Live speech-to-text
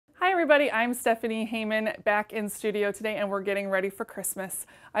everybody, I'm Stephanie Heyman back in studio today and we're getting ready for Christmas.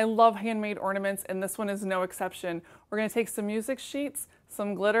 I love handmade ornaments and this one is no exception. We're going to take some music sheets,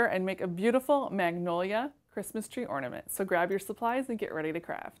 some glitter, and make a beautiful Magnolia Christmas tree ornament. So grab your supplies and get ready to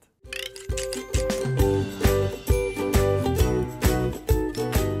craft.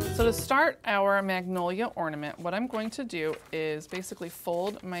 So to start our Magnolia ornament, what I'm going to do is basically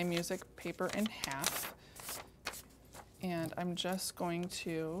fold my music paper in half. And I'm just going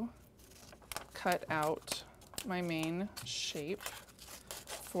to cut out my main shape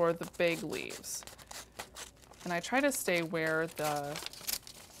for the big leaves. And I try to stay where there's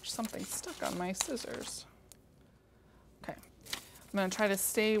something stuck on my scissors. Okay, I'm going to try to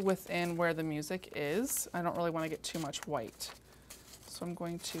stay within where the music is. I don't really want to get too much white. So I'm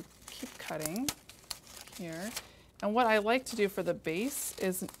going to keep cutting here. And what I like to do for the base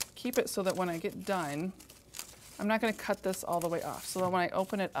is keep it so that when I get done, I'm not going to cut this all the way off, so that when I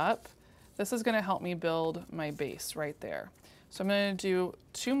open it up, this is going to help me build my base right there. So I'm going to do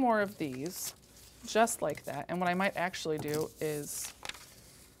 2 more of these, just like that. And what I might actually do is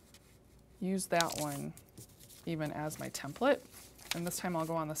use that one even as my template. And this time I'll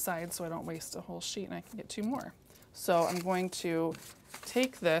go on the side so I don't waste a whole sheet and I can get 2 more. So I'm going to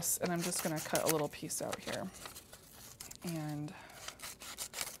take this and I'm just going to cut a little piece out here. And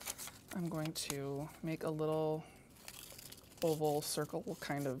I'm going to make a little oval circle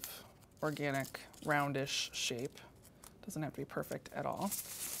kind of organic roundish shape. Doesn't have to be perfect at all.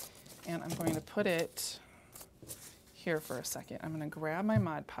 And I'm going to put it here for a second. I'm going to grab my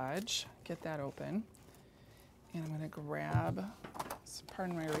Mod Podge, get that open, and I'm going to grab,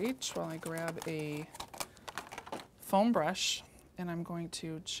 pardon my reach, while I grab a foam brush, and I'm going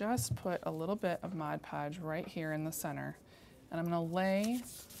to just put a little bit of Mod Podge right here in the center. And I'm going to lay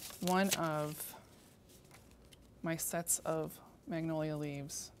one of my sets of Magnolia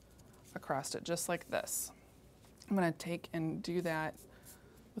leaves across it, just like this. I'm going to take and do that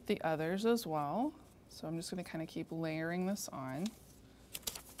with the others as well. So I'm just going to kind of keep layering this on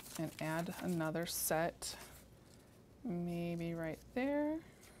and add another set, maybe right there.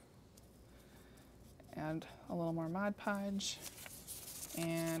 Add a little more Mod Podge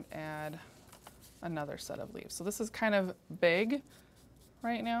and add another set of leaves. So this is kind of big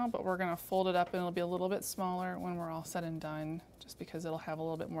right now, but we're going to fold it up and it'll be a little bit smaller when we're all said and done, just because it'll have a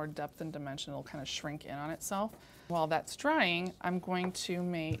little bit more depth and dimension. It'll kind of shrink in on itself. While that's drying, I'm going to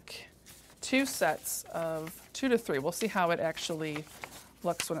make 2 sets of 2 to 3. We'll see how it actually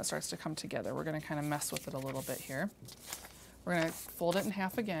looks when it starts to come together. We're going to kind of mess with it a little bit here. We're going to fold it in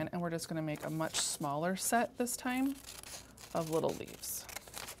half again, and we're just going to make a much smaller set this time of little leaves.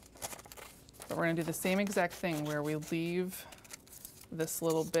 But we're going to do the same exact thing where we leave this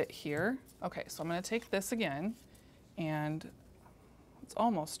little bit here. Okay, so I'm going to take this again, and it's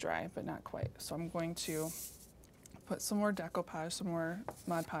almost dry, but not quite. So I'm going to put some more decoupage, some more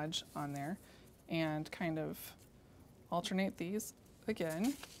Mod Podge on there, and kind of alternate these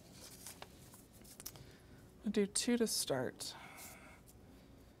again. I'll do 2 to start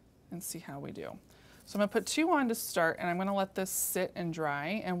and see how we do. So I'm going to put 2 on to start, and I'm going to let this sit and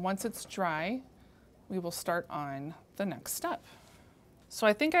dry. And once it's dry, we will start on the next step. So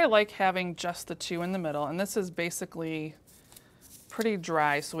I think I like having just the 2 in the middle, and this is basically pretty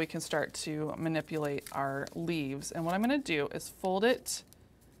dry, so we can start to manipulate our leaves. And what I'm going to do is fold it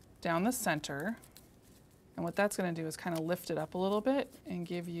down the center, and what that's going to do is kind of lift it up a little bit and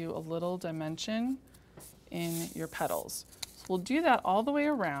give you a little dimension in your petals. So we'll do that all the way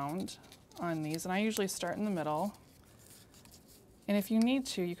around on these, and I usually start in the middle. And if you need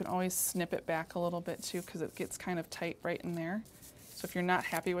to, you can always snip it back a little bit too, because it gets kind of tight right in there. So if you're not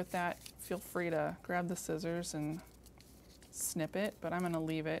happy with that, feel free to grab the scissors and snip it, but I'm going to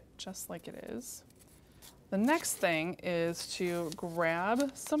leave it just like it is. The next thing is to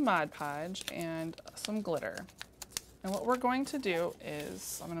grab some Mod Podge and some glitter. And what we're going to do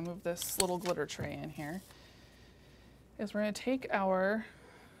is, I'm going to move this little glitter tray in here, is we're going to take our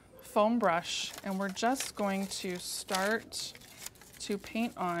foam brush and we're just going to start to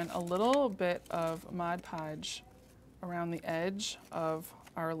paint on a little bit of Mod Podge around the edge of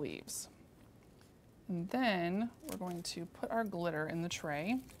our leaves. And then we're going to put our glitter in the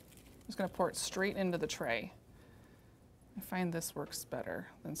tray. I'm just going to pour it straight into the tray. I find this works better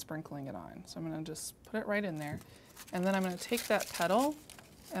than sprinkling it on. So I'm going to just put it right in there. And then I'm going to take that petal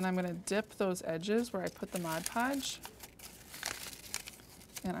and I'm going to dip those edges where I put the Mod Podge.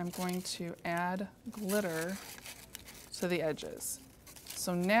 And I'm going to add glitter to the edges.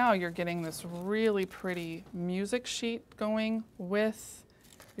 So now you're getting this really pretty music sheet going with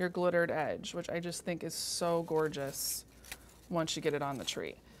your glittered edge, which I just think is so gorgeous once you get it on the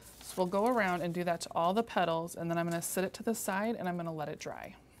tree. So we'll go around and do that to all the petals, and then I'm going to sit it to the side and I'm going to let it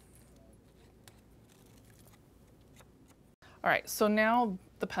dry. All right, so now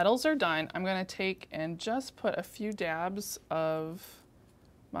the petals are done. I'm going to take and just put a few dabs of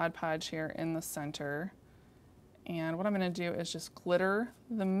Mod Podge here in the center. And what I'm going to do is just glitter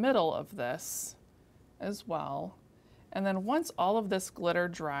the middle of this as well. And then once all of this glitter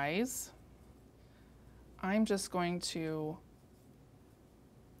dries, I'm just going to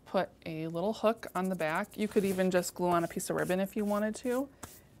put a little hook on the back. You could even just glue on a piece of ribbon if you wanted to.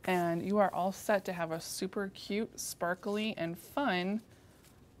 And you are all set to have a super cute, sparkly, and fun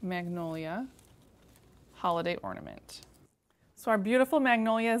Magnolia holiday ornament. So our beautiful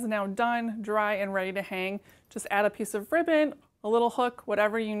Magnolia is now done, dry, and ready to hang. Just add a piece of ribbon, a little hook,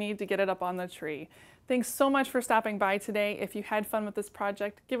 whatever you need to get it up on the tree. Thanks so much for stopping by today. If you had fun with this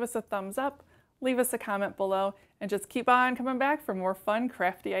project, give us a thumbs up, leave us a comment below, and just keep on coming back for more fun,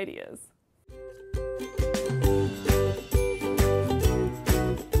 crafty ideas.